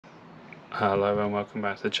Hello and welcome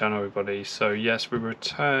back to the channel, everybody. So yes, we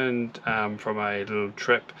returned from a little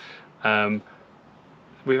trip.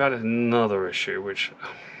 We've had another issue which,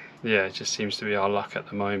 yeah, it just seems to be our luck at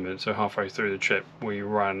the moment. So halfway through the trip we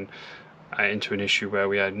ran into an issue where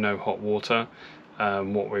we had no hot water.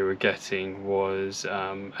 What we were getting was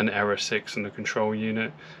an error 6 on the control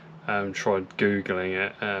unit. Tried googling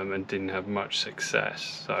it and didn't have much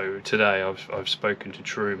success. So today I've spoken to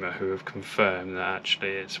Truma, who have confirmed that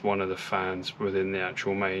actually it's one of the fans within the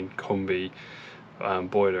actual main combi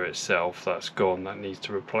boiler itself that's gone, that needs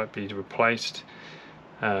to be replaced.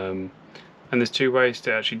 And there's two ways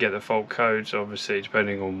to actually get the fault codes, obviously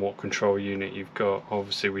depending on what control unit you've got.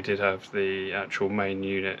 Obviously we did have the actual main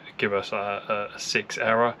unit give us a 6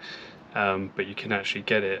 error, but you can actually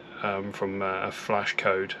get it from a flash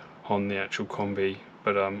code on the actual combi.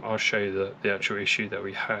 But I'll show you the actual issue that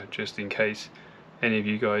we had, just in case any of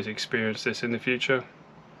you guys experience this in the future.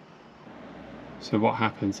 So what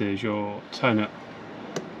happens is you'll turn it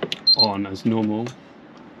on as normal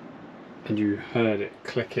and you heard it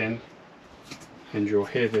click in, and you'll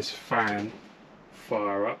hear this fan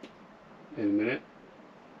fire up in a minute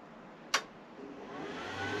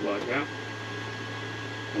like that,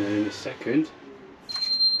 and then in a second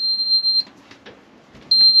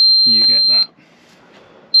you get that,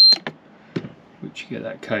 which you get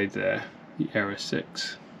that code there, the error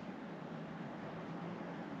 6.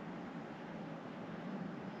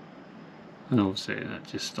 And obviously that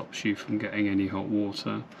just stops you from getting any hot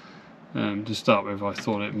water. To start with, I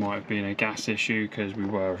thought it might have been a gas issue because we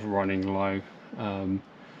were running low,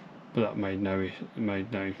 but that made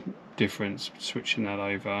no difference switching that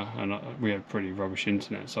over, and we had pretty rubbish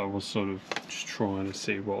internet, so I was sort of just trying to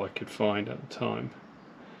see what I could find at the time.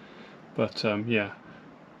 But yeah,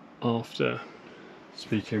 after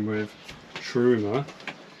speaking with Truma,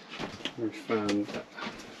 we found that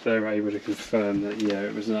they were able to confirm that yeah,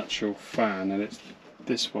 it was an actual fan, and it's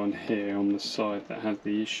this one here on the side that has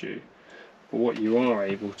the issue. But what you are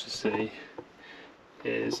able to see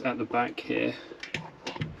is at the back here,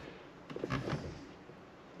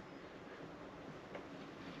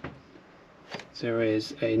 there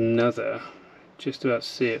is another, just about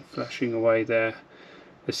see it flashing away there,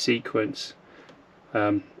 a sequence.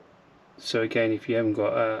 So again, if you haven't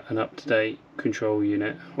got an up-to-date control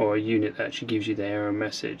unit, or a unit that actually gives you the error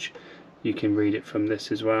message, you can read it from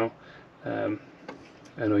this as well. And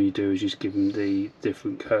all you do is just give them the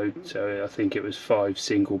different code. So I think it was 5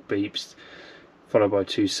 single beeps followed by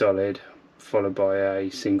 2 solid followed by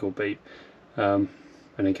a single beep, and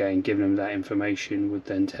again giving them that information would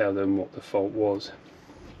then tell them what the fault was.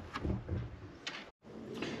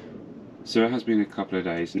 So it has been a couple of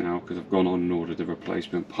days now because I've gone on and ordered the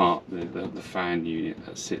replacement part, the fan unit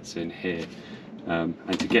that sits in here,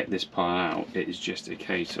 and to get this part out it is just a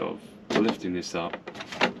case of lifting this up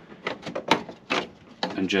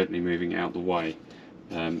and gently moving it out the way.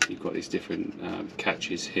 You've got these different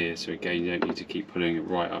catches here, so again you don't need to keep pulling it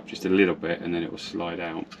right up, just a little bit and then it will slide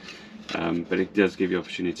out. But it does give you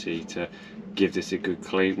opportunity to give this a good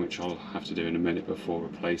clean, which I'll have to do in a minute before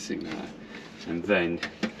replacing that. And then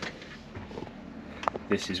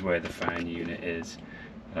this is where the fan unit is,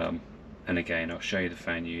 and again I'll show you the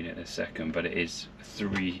fan unit in a second, but it is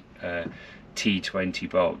 3 T20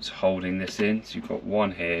 bolts holding this in. So you've got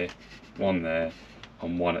one here, one there,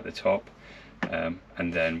 and one at the top,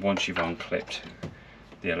 and then once you've unclipped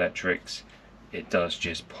the electrics it does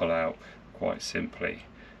just pull out quite simply.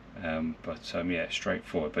 Yeah,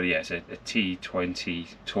 straightforward, but yeah, it's a T20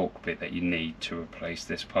 torque bit that you need to replace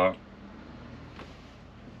this part.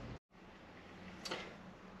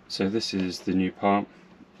 So this is the new part.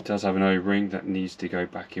 It does have an O-ring that needs to go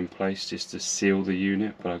back in place just to seal the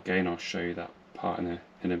unit, but again I'll show you that part in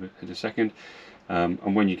a second.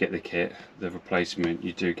 And when you get the kit, the replacement,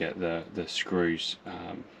 you do get the screws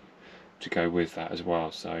to go with that as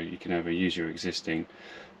well. So you can either use your existing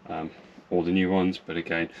or the new ones, but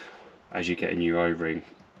again, as you get a new O-ring,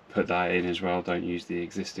 put that in as well, don't use the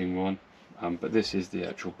existing one. But this is the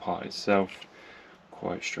actual part itself,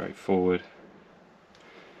 quite straightforward.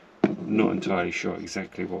 Not entirely sure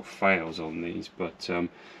exactly what fails on these, but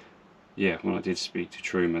yeah, when I did speak to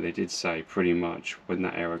Truma, they did say pretty much when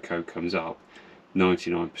that error code comes up,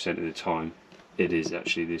 99% of the time it is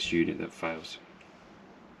actually this unit that fails.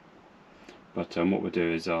 But what we'll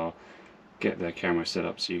do is I'll get the camera set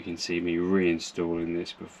up so you can see me reinstalling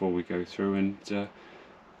this before we go through, and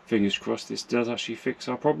fingers crossed this does actually fix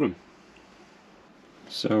our problem.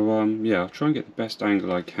 So yeah, I'll try and get the best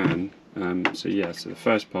angle I can. So yeah, so the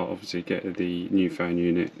first part, obviously get the new fan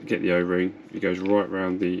unit, get the O-ring, it goes right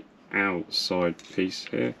around the outside piece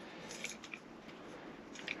here,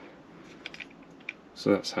 So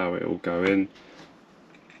that's how it will go in,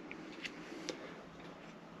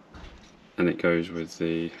 and it goes with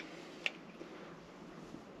the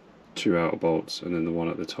 2 outer bolts and then the one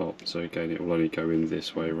at the top. So again, it will only go in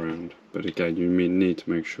this way around, but again, you need to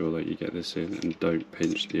make sure that you get this in and don't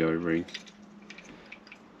pinch the O-ring.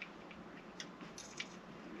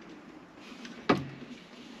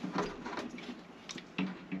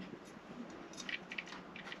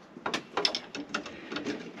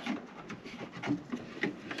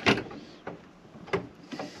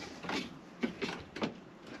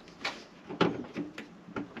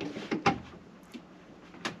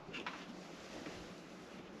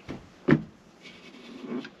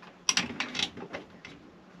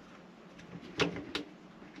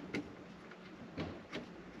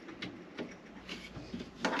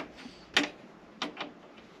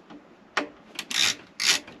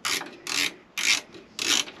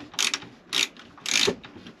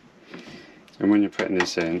 And when you're putting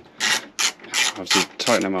this in, obviously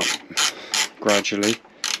tighten them up gradually,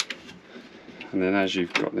 and then as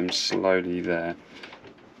you've got them slowly there,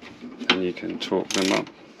 then you can torque them up.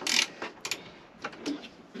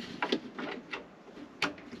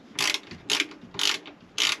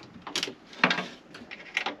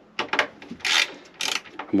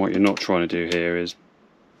 And what you're not trying to do here is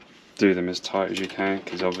do them as tight as you can,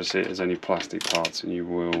 because obviously there's only plastic parts and you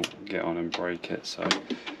will get on and break it. So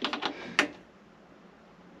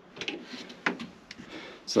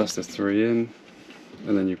that's the 3 in,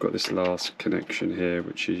 and then you've got this last connection here,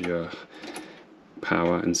 which is your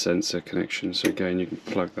power and sensor connection. So again, you can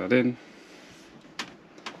plug that in.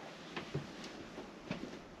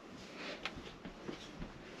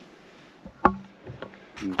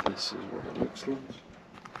 And this is what it looks like.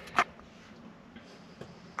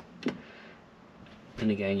 And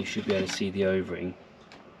again, you should be able to see the O-ring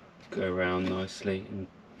go around nicely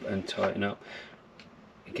and tighten up.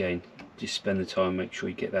 Again, just spend the time, make sure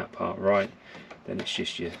you get that part right. Then it's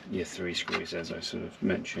just your 3 screws, as I sort of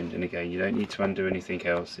mentioned. And again, you don't need to undo anything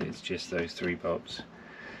else, it's just those 3 bolts.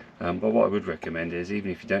 But what I would recommend is,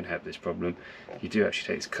 even if you don't have this problem, you do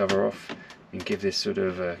actually take this cover off and give this sort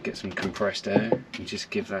of, get some compressed air and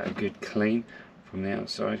just give that a good clean from the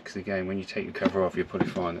outside. Because again, when you take the cover off, you'll probably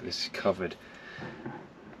find that this is covered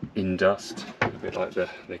in dust, a bit like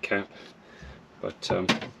the cap. But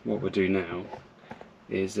what we'll do now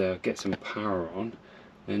is get some power on,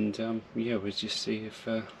 and yeah, we'll just see if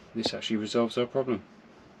this actually resolves our problem.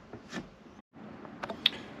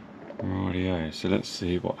 Rightio, so let's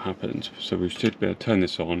see what happens. So we should be able to turn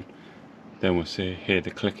this on, then we'll hear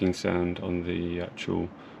the clicking sound on the actual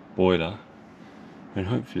boiler, and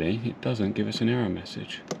hopefully it doesn't give us an error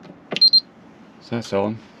message. So that's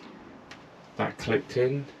on. That clicked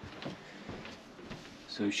in,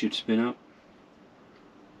 so it should spin up.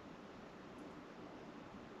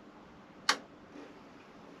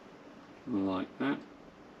 Like that,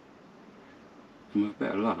 and with a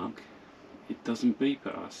bit of luck it doesn't beep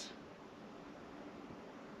at us.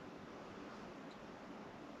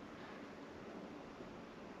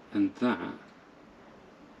 And that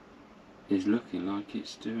is looking like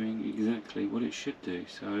it's doing exactly what it should do.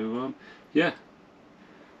 So yeah,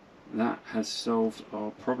 that has solved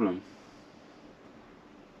our problem.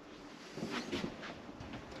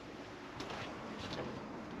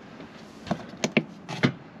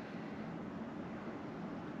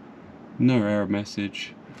 No error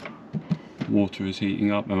message, water is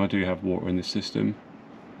heating up, and I do have water in the system.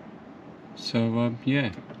 So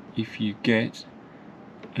yeah, if you get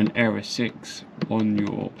an error 6 on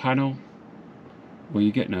your panel, or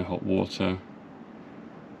you get no hot water,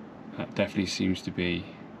 that definitely seems to be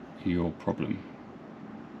your problem.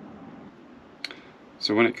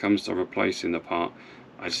 So when it comes to replacing the part,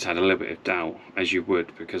 I just had a little bit of doubt, as you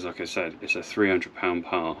would, because like I said, it's a £300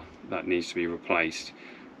 part that needs to be replaced.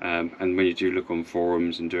 And when you do look on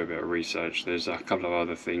forums and do a bit of research, there's a couple of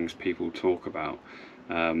other things people talk about.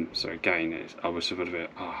 So again, I was sort of a bit,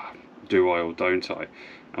 do I or don't I?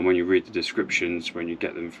 And when you read the descriptions, when you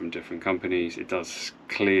get them from different companies, it does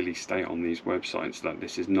clearly state on these websites that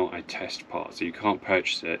this is not a test part. So you can't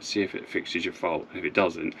purchase it, see if it fixes your fault, and if it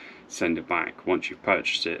doesn't, send it back. Once you've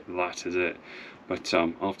purchased it, that is it. But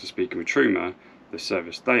after speaking with Truma, the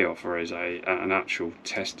service they offer is an actual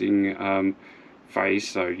testing phase,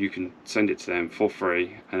 so you can send it to them for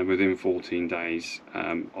free, and within 14 days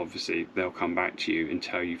obviously they'll come back to you and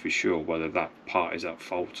tell you for sure whether that part is at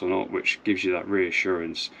fault or not, which gives you that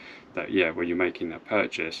reassurance that yeah, when you're making that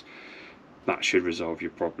purchase, that should resolve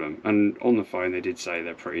your problem. And on the phone they did say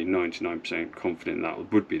they're pretty 99% confident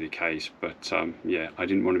that would be the case, but yeah, I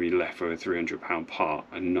didn't want to be left with a £300 part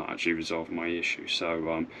and not actually resolve my issue.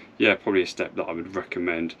 So yeah, probably a step that I would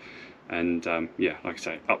recommend. And yeah, like I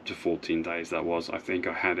say, up to 14 days that was. I think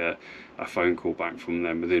I had a phone call back from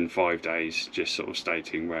them within 5 days, just sort of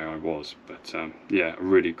stating where I was. But yeah, a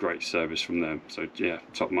really great service from them. So yeah,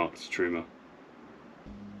 top marks to Truma.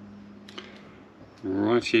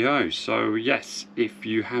 Rightio, so yes, if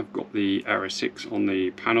you have got the error 6 on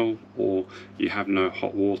the panel, or you have no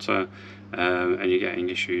hot water, and you're getting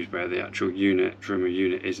issues where the actual Truma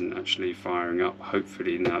unit isn't actually firing up,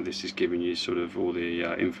 hopefully now this is giving you sort of all the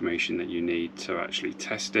information that you need to actually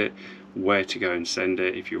test it, where to go and send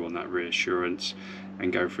it if you want that reassurance,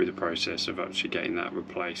 and go through the process of actually getting that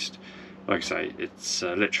replaced. Like I say, it's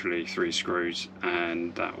literally 3 screws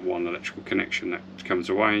and that one electrical connection that comes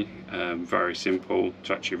away. Very simple.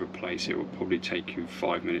 To actually replace it will probably take you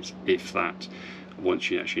 5 minutes, if that,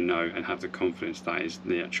 once you actually know and have the confidence that is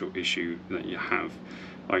the actual issue that you have.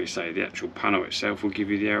 Like I say, the actual panel itself will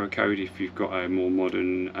give you the error code if you've got a more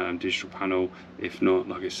modern digital panel. If not,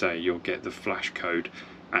 like I say, you'll get the flash code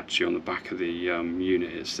actually on the back of the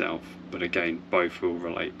unit itself. But again, both will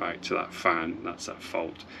relate back to that fan. That's that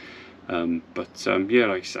fault. Yeah,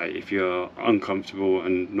 like I say, if you're uncomfortable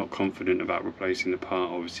and not confident about replacing the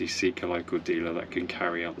part, obviously seek a local dealer that can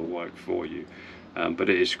carry out the work for you. But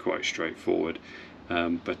it is quite straightforward.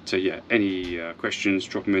 Yeah, any questions,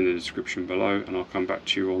 drop them in the description below and I'll come back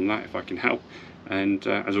to you on that if I can help. And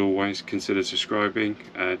as always, consider subscribing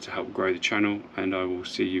to help grow the channel, and I will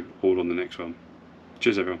see you all on the next one.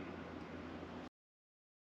 Cheers everyone.